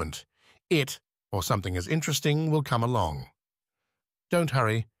moment. It, or something as interesting, will come along. Don't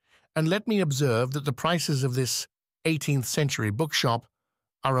hurry, and let me observe that the prices of this 18th century bookshop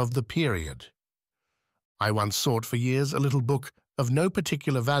are of the period. I once sought for years a little book of no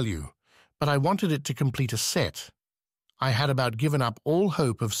particular value, but I wanted it to complete a set. I had about given up all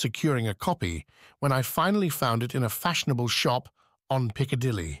hope of securing a copy when I finally found it in a fashionable shop on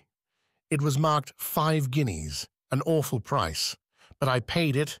Piccadilly. It was marked 5 guineas, an awful price, but I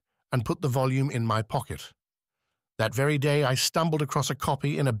paid it and put the volume in my pocket. That very day I stumbled across a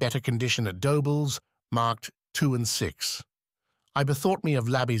copy in a better condition at Doble's, marked 2 and 6. I bethought me of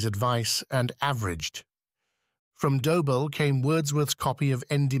Labby's advice and averaged. From Doble came Wordsworth's copy of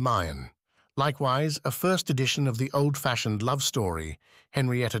Endymion, likewise a first edition of the old-fashioned love story,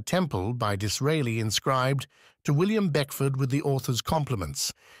 Henrietta Temple by Disraeli, inscribed to William Beckford with the author's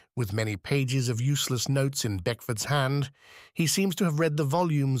compliments. With many pages of useless notes in Beckford's hand, he seems to have read the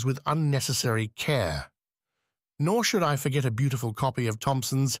volumes with unnecessary care. Nor should I forget a beautiful copy of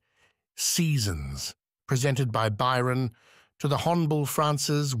Thomson's Seasons, presented by Byron to the Honble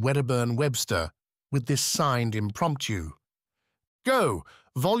Francis Wedderburn Webster, with this signed impromptu: Go,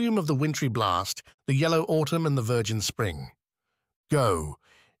 volume of the wintry blast, the yellow autumn and the virgin spring. Go,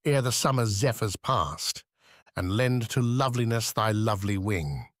 ere the summer's zephyrs past, and lend to loveliness thy lovely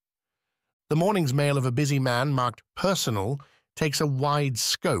wing. The morning's mail of a busy man, marked personal, takes a wide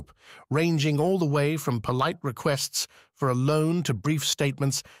scope, ranging all the way from polite requests for a loan to brief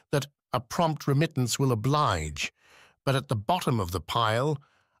statements that a prompt remittance will oblige, but at the bottom of the pile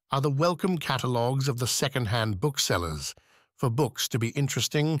are the welcome catalogues of the second-hand booksellers, for books to be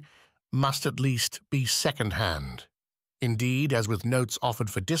interesting must at least be second-hand. Indeed, as with notes offered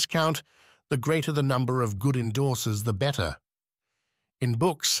for discount, the greater the number of good endorsers, the better. In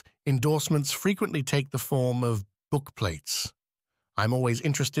books, endorsements frequently take the form of book plates. I'm always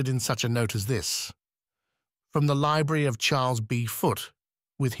interested in such a note as this: From the library of Charles B. Foote,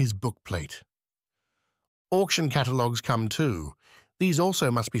 with his book plate. Auction catalogues come too. These also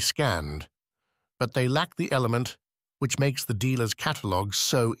must be scanned, but they lack the element which makes the dealer's catalogue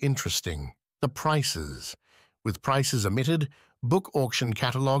so interesting: the prices. With prices omitted, book auction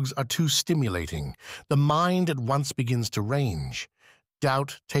catalogues are too stimulating. The mind at once begins to range.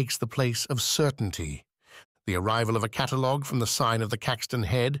 Doubt takes the place of certainty. The arrival of a catalogue from the sign of the Caxton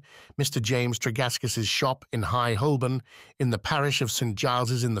Head, Mr. James Tregaskis's shop in High Holborn, in the parish of St.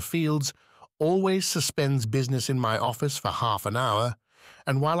 Giles's in the Fields, always suspends business in my office for half an hour,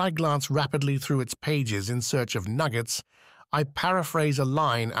 and while I glance rapidly through its pages in search of nuggets, I paraphrase a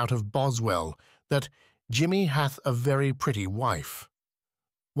line out of Boswell that Jimmy hath a very pretty wife.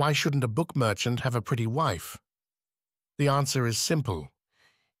 Why shouldn't a book merchant have a pretty wife? The answer is simple.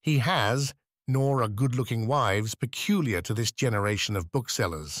 He has nor are good-looking wives peculiar to this generation of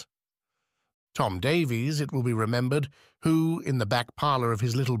booksellers. Tom Davies, it will be remembered, who, in the back parlour of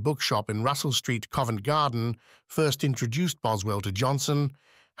his little bookshop in Russell Street, Covent Garden, first introduced Boswell to Johnson,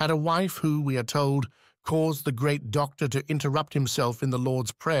 had a wife who, we are told, caused the great doctor to interrupt himself in the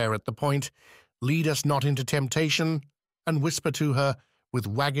Lord's Prayer at the point, "Lead us not into temptation," and whisper to her, with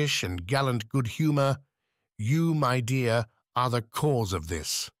waggish and gallant good humour, "You, my dear, are the cause of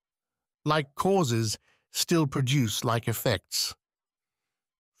this." Like causes still produce like effects.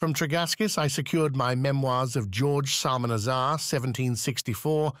 From Tregaskis I secured my memoirs of George Psalmanazar,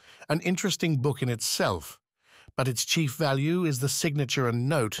 1764, an interesting book in itself, but its chief value is the signature and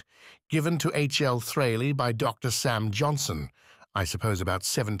note given to H.L. Thraley by Dr. Sam Johnson, I suppose about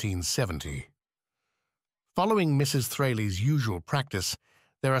 1770. Following Mrs. Thraley's usual practice,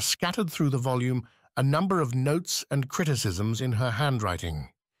 there are scattered through the volume a number of notes and criticisms in her handwriting.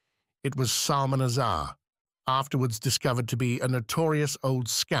 It was Psalmanazar, afterwards discovered to be a notorious old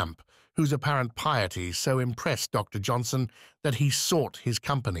scamp whose apparent piety so impressed Dr. Johnson that he sought his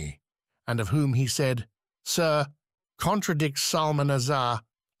company, and of whom he said, "Sir, contradict Psalmanazar,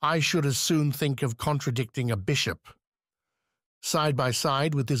 I should as soon think of contradicting a bishop." Side by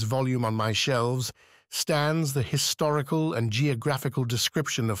side with this volume on my shelves stands the historical and geographical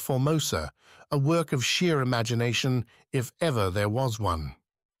description of Formosa, a work of sheer imagination, if ever there was one.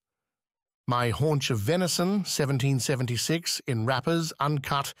 My Haunch of Venison, 1776, in wrappers,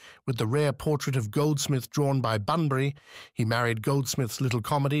 uncut, with the rare portrait of Goldsmith drawn by Bunbury, he married Goldsmith's little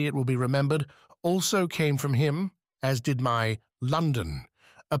comedy, it will be remembered, also came from him, as did my London,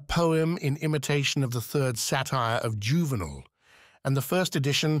 a poem in imitation of the third satire of Juvenal, and the first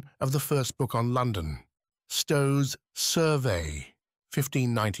edition of the first book on London, Stowe's Survey,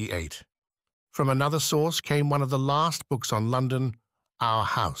 1598. From another source came one of the last books on London, Our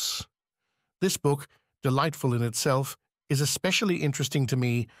House. This book, delightful in itself, is especially interesting to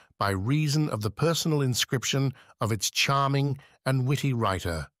me by reason of the personal inscription of its charming and witty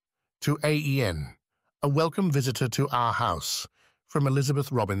writer, to A.E.N., a welcome visitor to our house, from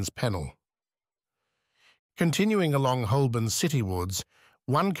Elizabeth Robbins Pennell. Continuing along Holborn's city woods,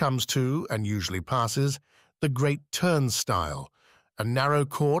 one comes to, and usually passes, the Great Turnstile, a narrow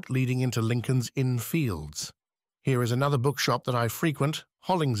court leading into Lincoln's Inn Fields. Here is another bookshop that I frequent,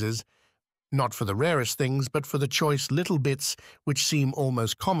 Hollings's, not for the rarest things, but for the choice little bits which seem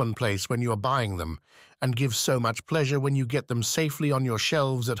almost commonplace when you are buying them, and give so much pleasure when you get them safely on your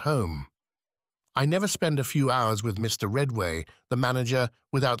shelves at home. I never spend a few hours with Mr. Redway, the manager,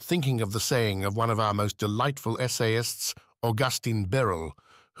 without thinking of the saying of one of our most delightful essayists, Augustine Birrell,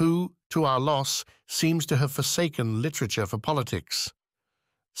 who, to our loss, seems to have forsaken literature for politics.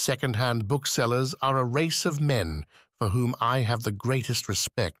 Second-hand booksellers are a race of men for whom I have the greatest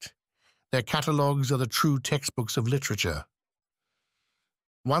respect. Their catalogues are the true textbooks of literature.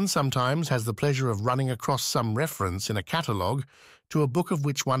 One sometimes has the pleasure of running across some reference in a catalogue to a book of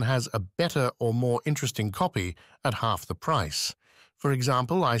which one has a better or more interesting copy at half the price. For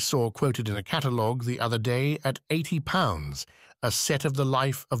example, I saw quoted in a catalogue the other day at £80, a set of the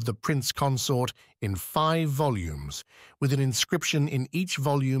life of the Prince Consort in 5 volumes, with an inscription in each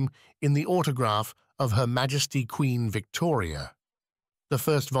volume in the autograph of Her Majesty Queen Victoria. The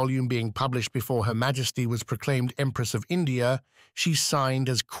first volume being published before Her Majesty was proclaimed Empress of India, she signed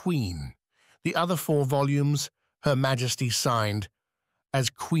as Queen. The other 4 volumes, Her Majesty signed as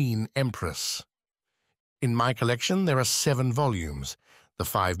Queen Empress. In my collection there are 7 volumes, the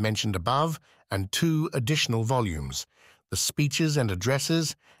 5 mentioned above, and 2 additional volumes, the speeches and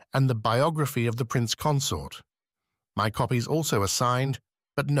addresses, and the biography of the Prince Consort. My copies also are signed,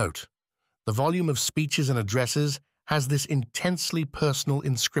 but note, the volume of speeches and addresses has this intensely personal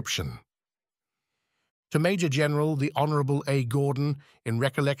inscription. To Major General the Honourable A. Gordon, in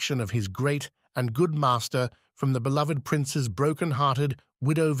recollection of his great and good master, from the beloved Prince's broken-hearted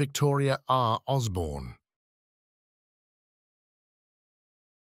widow Victoria R. Osborne.